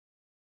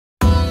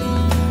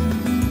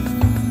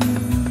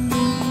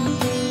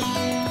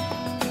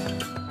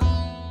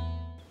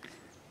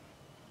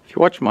If you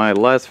watched my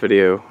last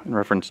video in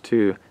reference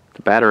to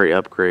the battery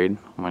upgrade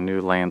on my new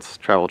Lance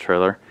travel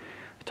trailer,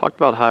 I talked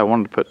about how I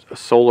wanted to put a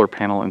solar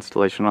panel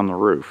installation on the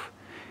roof.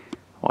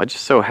 Well, I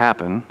just so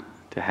happen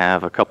to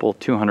have a couple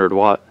 200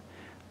 watt,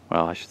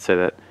 well, I should say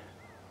that,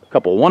 a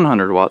couple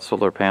 100 watt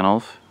solar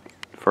panels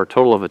for a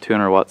total of a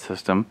 200 watt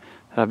system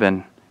that I've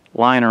been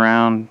lying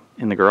around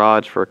in the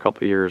garage for a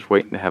couple years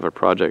waiting to have a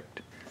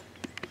project.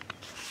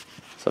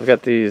 So I've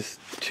got these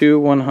two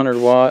 100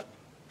 watt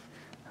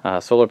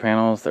solar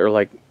panels that are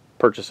like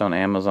purchased on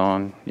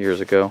Amazon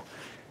years ago,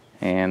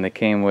 and they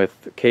came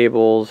with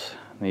cables.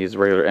 They use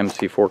regular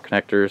MC4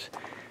 connectors,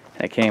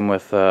 and it came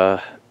with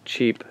a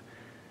cheap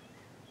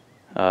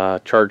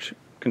charge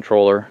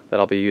controller that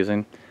I'll be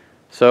using.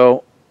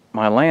 So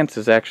my Lance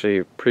is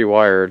actually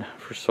pre-wired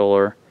for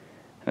solar,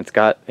 and it's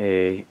got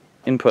a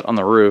input on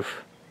the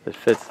roof that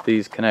fits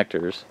these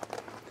connectors,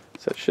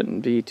 so it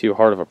shouldn't be too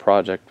hard of a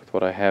project with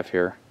what I have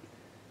here.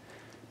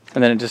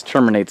 And then it just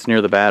terminates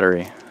near the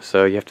battery,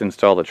 so you have to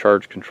install the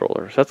charge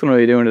controller. So that's what I'm going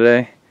to be doing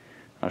today.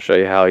 I'll show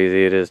you how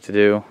easy it is to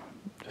do,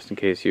 just in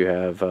case you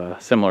have a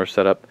similar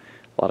setup.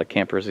 A lot of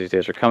campers these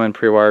days are coming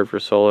pre-wired for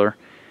solar.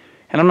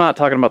 And I'm not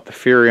talking about the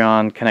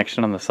Furrion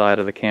connection on the side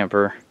of the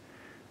camper.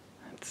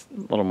 It's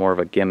a little more of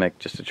a gimmick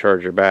just to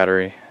charge your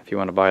battery if you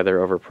want to buy their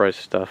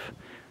overpriced stuff.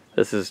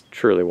 This is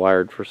truly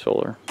wired for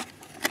solar.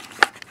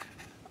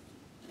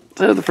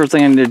 So the first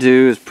thing I need to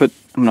do is I'm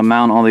going to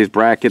mount all these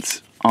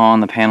brackets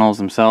on the panels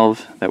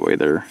themselves. That way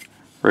they're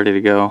ready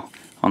to go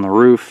on the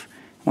roof.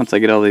 Once I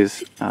get all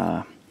these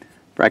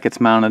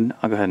brackets mounted,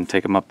 I'll go ahead and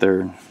take them up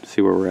there and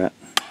see where we're at.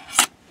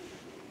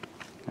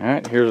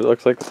 Alright, here's what it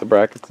looks like with the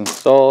brackets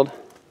installed.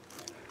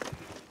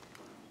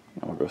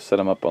 I'll go set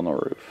them up on the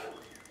roof.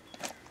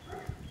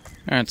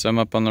 Alright, so I'm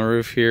up on the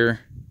roof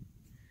here,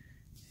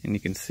 and you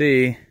can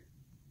see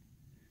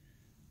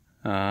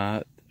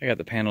I got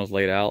the panels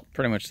laid out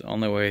pretty much the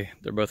only way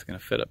they're both going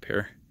to fit up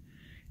here.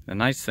 The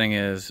nice thing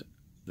is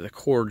the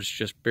cords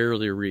just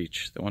barely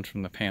reach the ones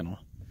from the panel.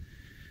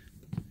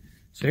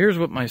 So here's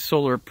what my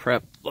solar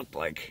prep looked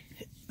like.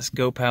 This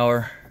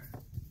GoPower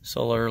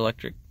solar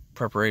electric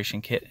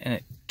preparation kit, and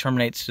it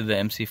terminates to the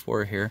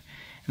MC4 here.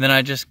 And then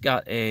I just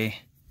got a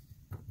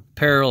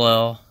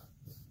parallel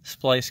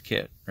splice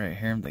kit right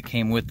here that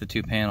came with the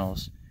two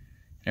panels.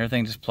 And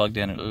everything just plugged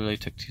in. It literally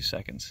took 2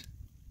 seconds.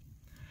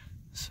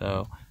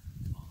 So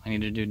all I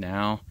need to do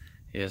now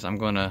is I'm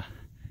going to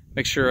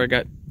make sure I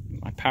got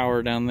my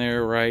power down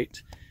there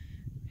right,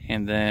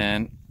 and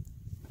then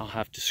I'll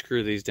have to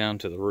screw these down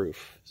to the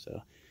roof.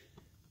 So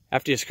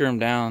after you screw them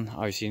down,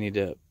 obviously you need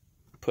to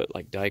put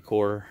like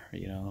Dicor,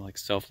 like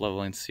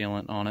self-leveling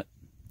sealant on it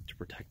to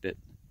protect it.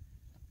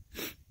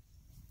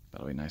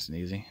 That'll be nice and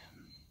easy.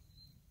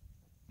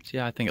 So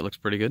yeah, I think it looks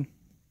pretty good.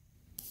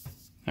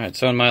 Alright,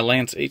 so in my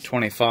Lance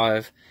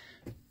 825,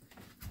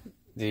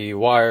 the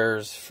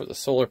wires for the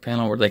solar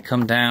panel where they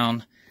come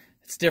down,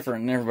 it's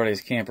different in everybody's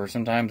camper.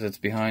 Sometimes it's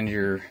behind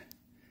your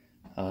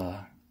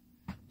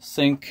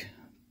sink,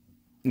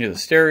 near the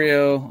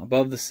stereo,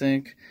 above the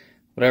sink,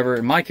 whatever.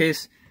 In my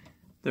case,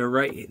 they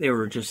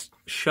were just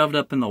shoved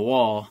up in the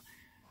wall,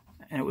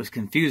 and it was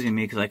confusing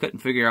me because I couldn't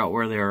figure out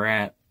where they were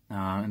at.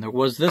 And there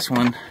was this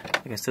one,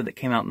 like I said, that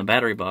came out in the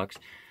battery box,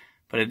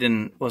 but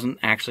it wasn't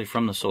actually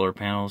from the solar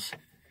panels.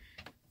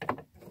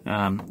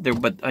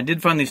 But I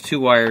did find these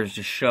two wires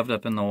just shoved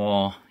up in the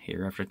wall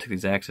here after I took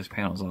these access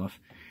panels off.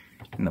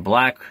 And the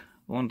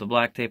one with the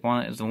black tape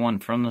on it is the one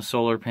from the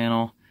solar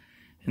panel,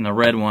 and the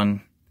red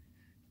one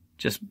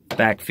just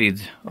back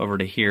feeds over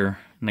to here,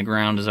 and the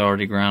ground is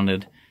already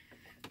grounded,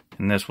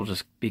 and this will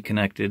just be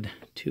connected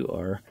to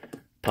our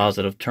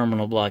positive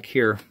terminal block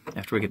here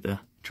after we get the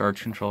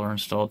charge controller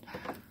installed.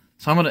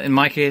 So I'm gonna, in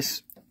my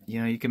case,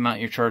 you can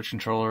mount your charge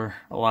controller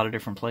a lot of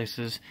different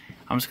places.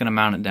 I'm just gonna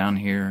mount it down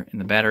here in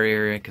the battery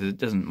area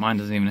because mine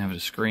doesn't even have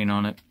a screen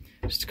on it,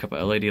 just a couple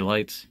of LED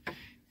lights,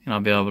 and I'll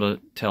be able to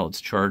tell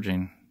it's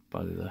charging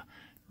by the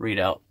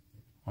readout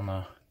on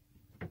the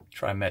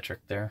trimetric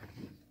there.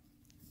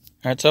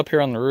 Alright, so up here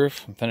on the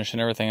roof, I'm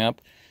finishing everything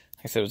up.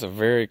 Like I said, it was a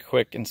very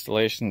quick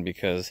installation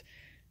because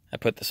I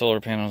put the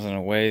solar panels in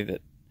a way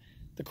that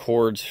the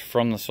cords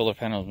from the solar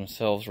panels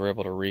themselves were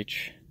able to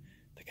reach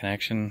the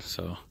connection.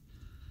 So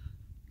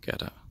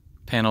got a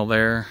panel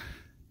there,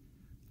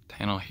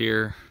 panel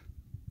here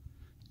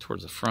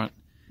towards the front,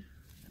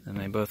 and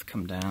they both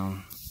come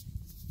down,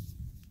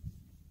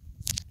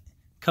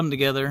 come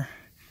together.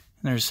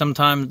 And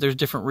there's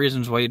different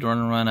reasons why you'd want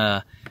to run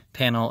a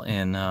panel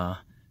in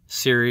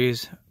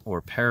series or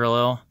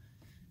parallel.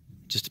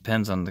 It just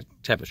depends on the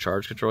type of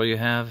charge control you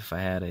have. If I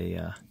had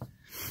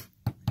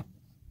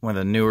one of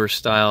the newer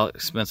style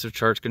expensive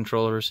charge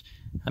controllers,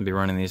 I'd be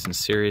running these in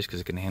series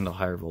because it can handle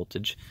higher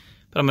voltage.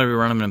 But I'm going to be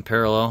running them in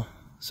parallel,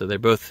 so they're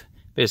both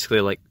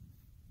basically like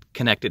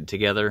connected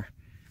together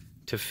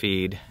to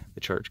feed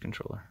the charge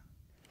controller.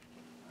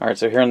 Alright,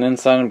 so here on the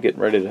inside I'm getting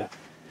ready to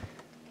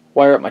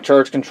wire up my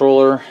charge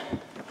controller.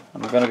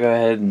 I'm going to go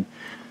ahead and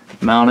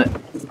mount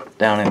it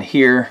down in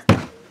here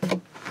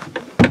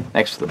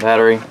next to the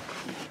battery.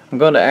 I'm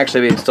going to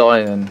actually be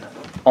installing an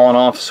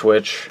on-off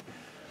switch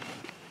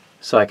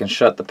so I can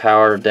shut the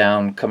power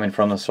down coming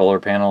from the solar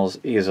panels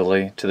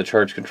easily to the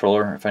charge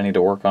controller if I need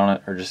to work on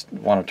it or just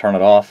want to turn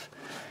it off.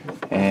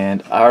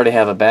 And I already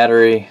have a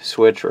battery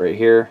switch right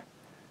here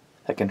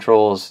that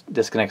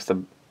disconnects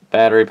the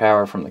battery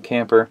power from the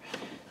camper.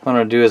 What I'm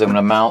going to do is I'm going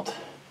to mount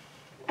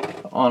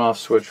the on-off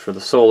switch for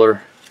the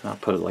solar. I'll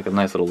put like a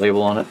nice little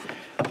label on it.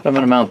 But I'm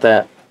going to mount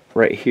that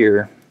right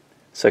here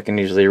so I can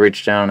usually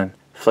reach down and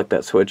flick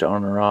that switch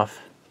on or off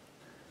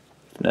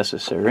if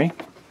necessary.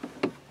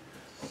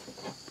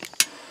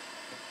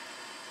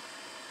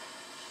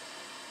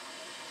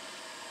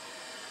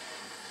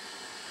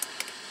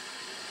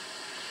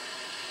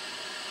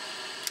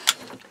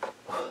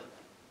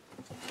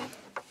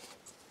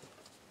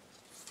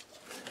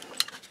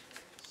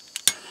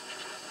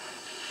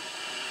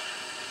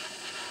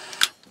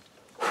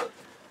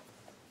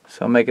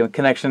 So I'm making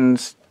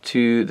connections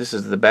to, this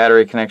is the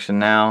battery connection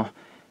now.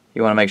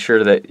 You want to make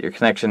sure that your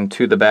connection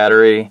to the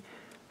battery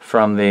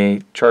from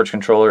the charge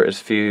controller is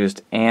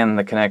fused and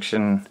the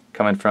connection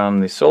coming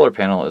from the solar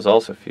panel is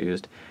also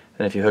fused.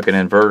 And if you hook an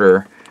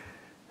inverter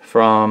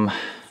from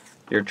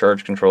your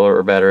charge controller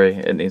or battery,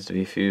 it needs to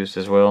be fused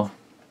as well.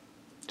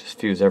 Just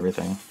fuse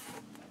everything.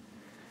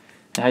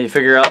 And how you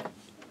figure out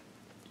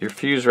your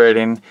fuse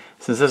rating,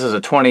 since this is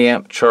a 20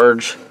 amp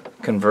charge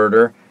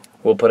converter,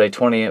 we'll put a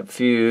 20 amp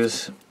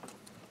fuse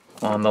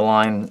on the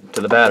line to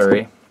the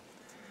battery,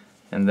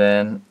 and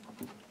then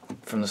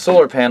from the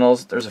solar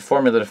panels there's a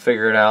formula to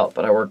figure it out,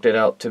 but I worked it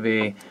out to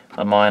be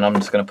on mine. I'm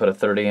just going to put a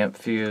 30 amp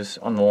fuse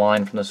on the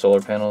line from the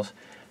solar panels,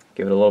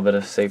 give it a little bit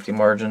of safety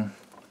margin.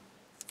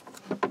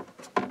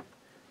 I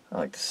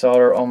like to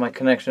solder all my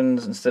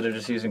connections instead of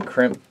just using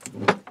crimp,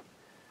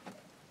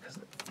 because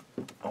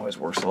it always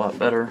works a lot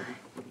better.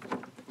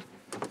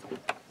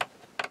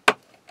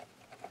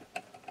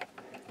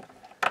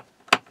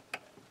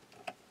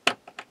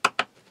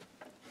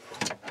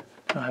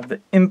 I'll have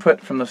the input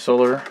from the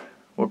solar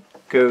will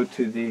go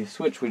to the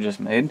switch we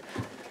just made.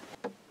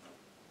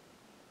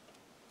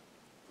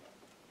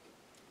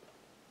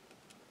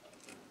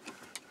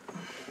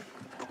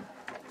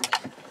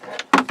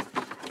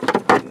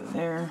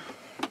 There.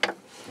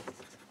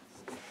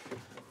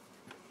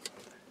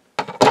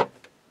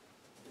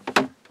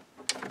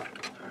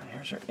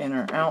 Here's our in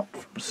or out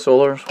from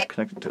solar, so we'll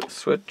connect it to the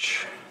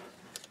switch.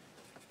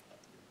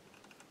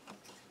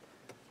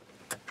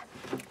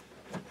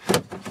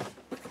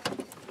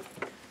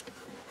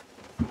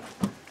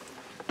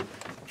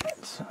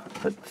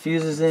 Put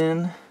fuses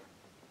in.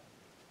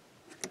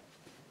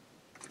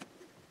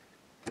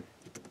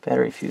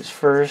 Battery fuse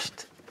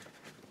first.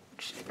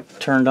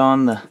 Turned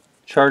on the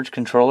charge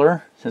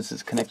controller since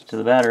it's connected to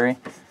the battery.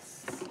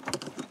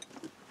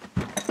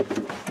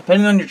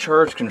 Depending on your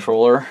charge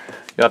controller,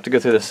 you have to go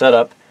through the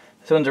setup.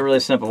 This one's a really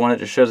simple one. It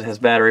just shows it has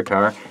battery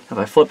power. If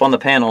I flip on the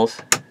panels,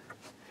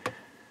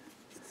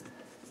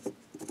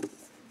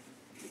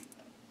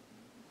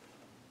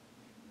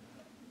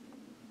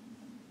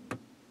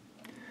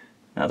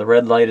 now the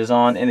red light is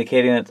on,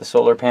 indicating that the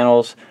solar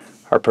panels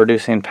are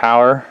producing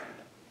power.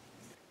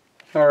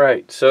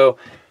 Alright, so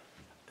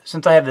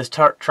since I have this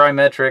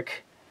trimetric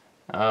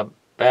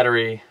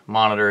battery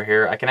monitor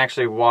here, I can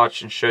actually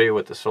watch and show you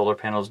what the solar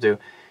panels do.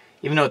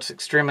 Even though it's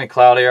extremely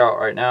cloudy out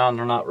right now and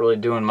they're not really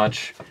doing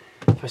much,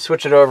 if I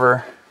switch it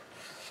over,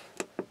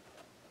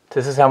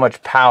 this is how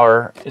much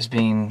power is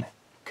being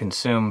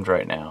consumed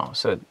right now.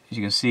 So as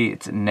you can see,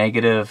 it's a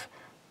negative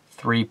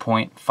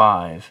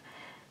 3.5.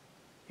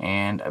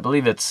 And I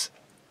believe it's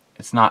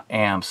not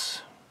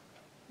amps.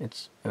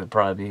 It would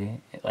probably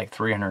be like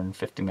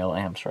 350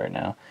 milliamps right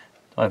now.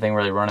 The only thing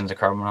really running is a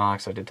carbon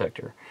monoxide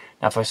detector.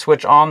 Now if I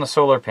switch on the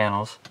solar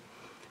panels,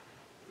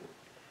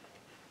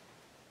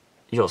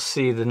 you'll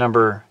see the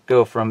number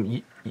go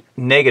from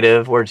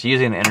negative, where it's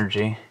using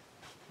energy.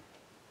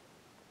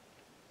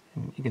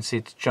 And you can see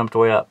it's jumped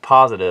way up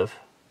positive.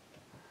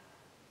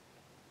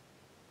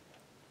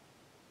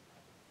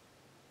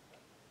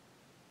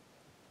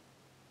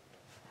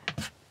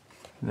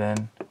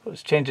 Then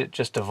let's change it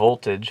just to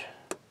voltage,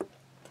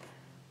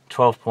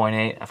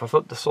 12.8. If I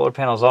flip the solar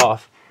panels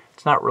off,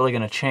 it's not really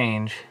going to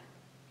change,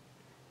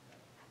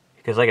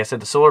 because like I said,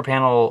 the solar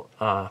panel,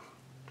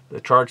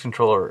 the charge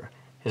controller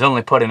is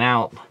only putting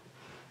out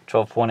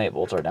 12.8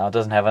 volts right now. It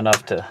doesn't have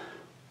enough to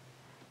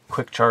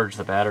quick charge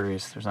the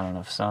batteries. There's not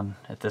enough sun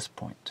at this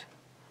point.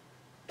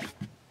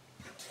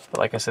 But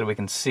like I said, we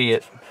can see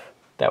it,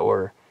 that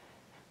we're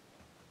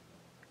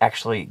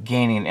actually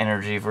gaining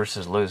energy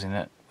versus losing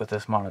it with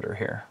this monitor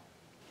here.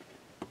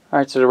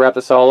 Alright, so to wrap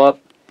this all up,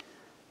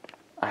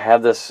 I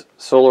have this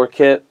solar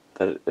kit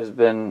that has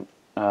been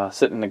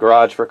sitting in the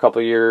garage for a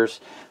couple years.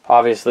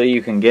 Obviously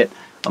you can get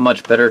a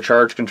much better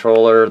charge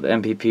controller, the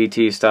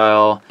MPPT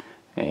style,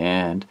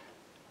 and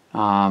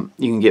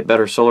you can get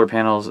better solar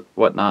panels,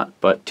 whatnot.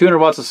 But 200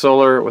 watts of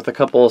solar with a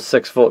couple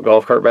 6-volt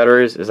golf cart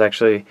batteries is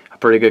actually a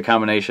pretty good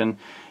combination.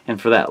 And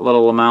for that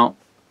little amount,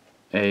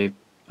 a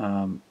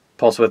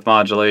pulse width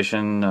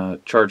modulation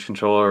charge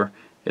controller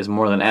is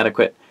more than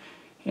adequate.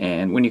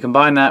 And when you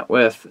combine that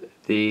with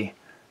the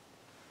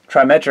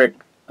trimetric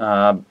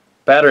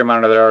battery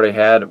monitor that I already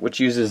had, which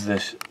uses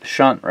this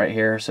shunt right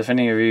here. So if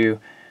any of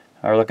you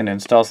are looking to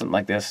install something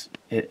like this,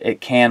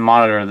 it can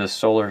monitor this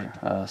solar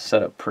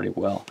setup pretty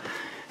well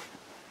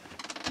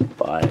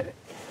by,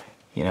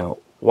 you know,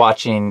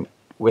 watching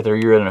whether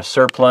you're in a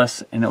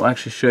surplus, and it'll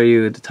actually show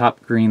you the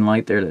top green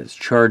light there that's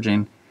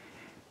charging.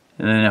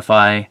 And then if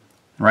right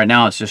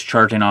now it's just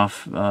charging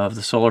off of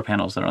the solar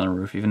panels that are on the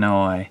roof, even though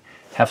I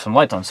have some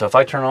lights on. So if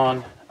I turn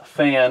on a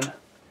fan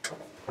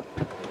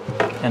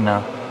and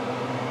the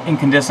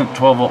incandescent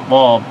 12 volt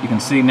bulb, you can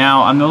see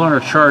now I'm no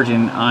longer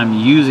charging, I'm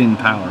using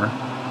power,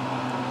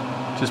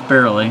 just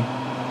barely.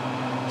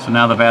 So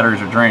now the batteries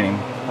are draining.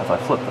 If I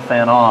flip the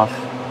fan off,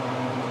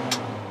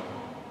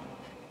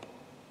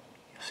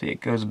 you'll see it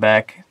goes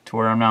back to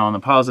where I'm now on the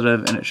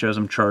positive, and it shows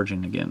I'm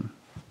charging again.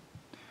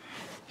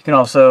 You can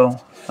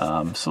also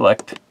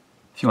select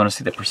if you want to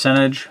see the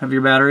percentage of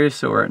your batteries.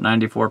 So we're at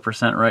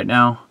 94% right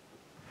now,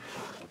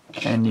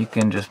 and you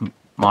can just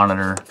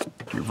monitor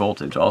your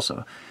voltage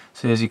also.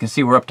 So as you can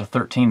see, we're up to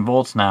 13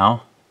 volts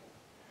now.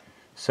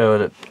 So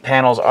the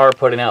panels are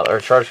putting out,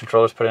 our charge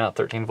controller is putting out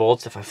 13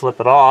 volts. If I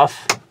flip it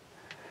off,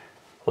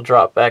 we'll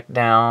drop back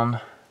down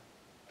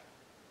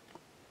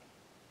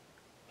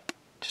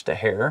just a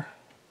hair.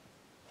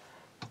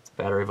 That's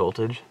battery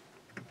voltage.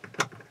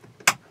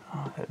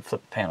 I'll go ahead and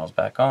flip the panels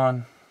back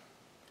on.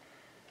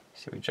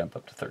 See, we jump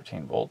up to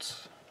 13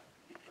 volts.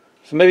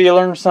 So maybe you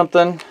learned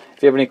something.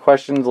 If you have any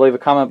questions, leave a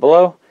comment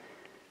below.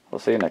 We'll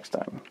see you next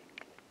time.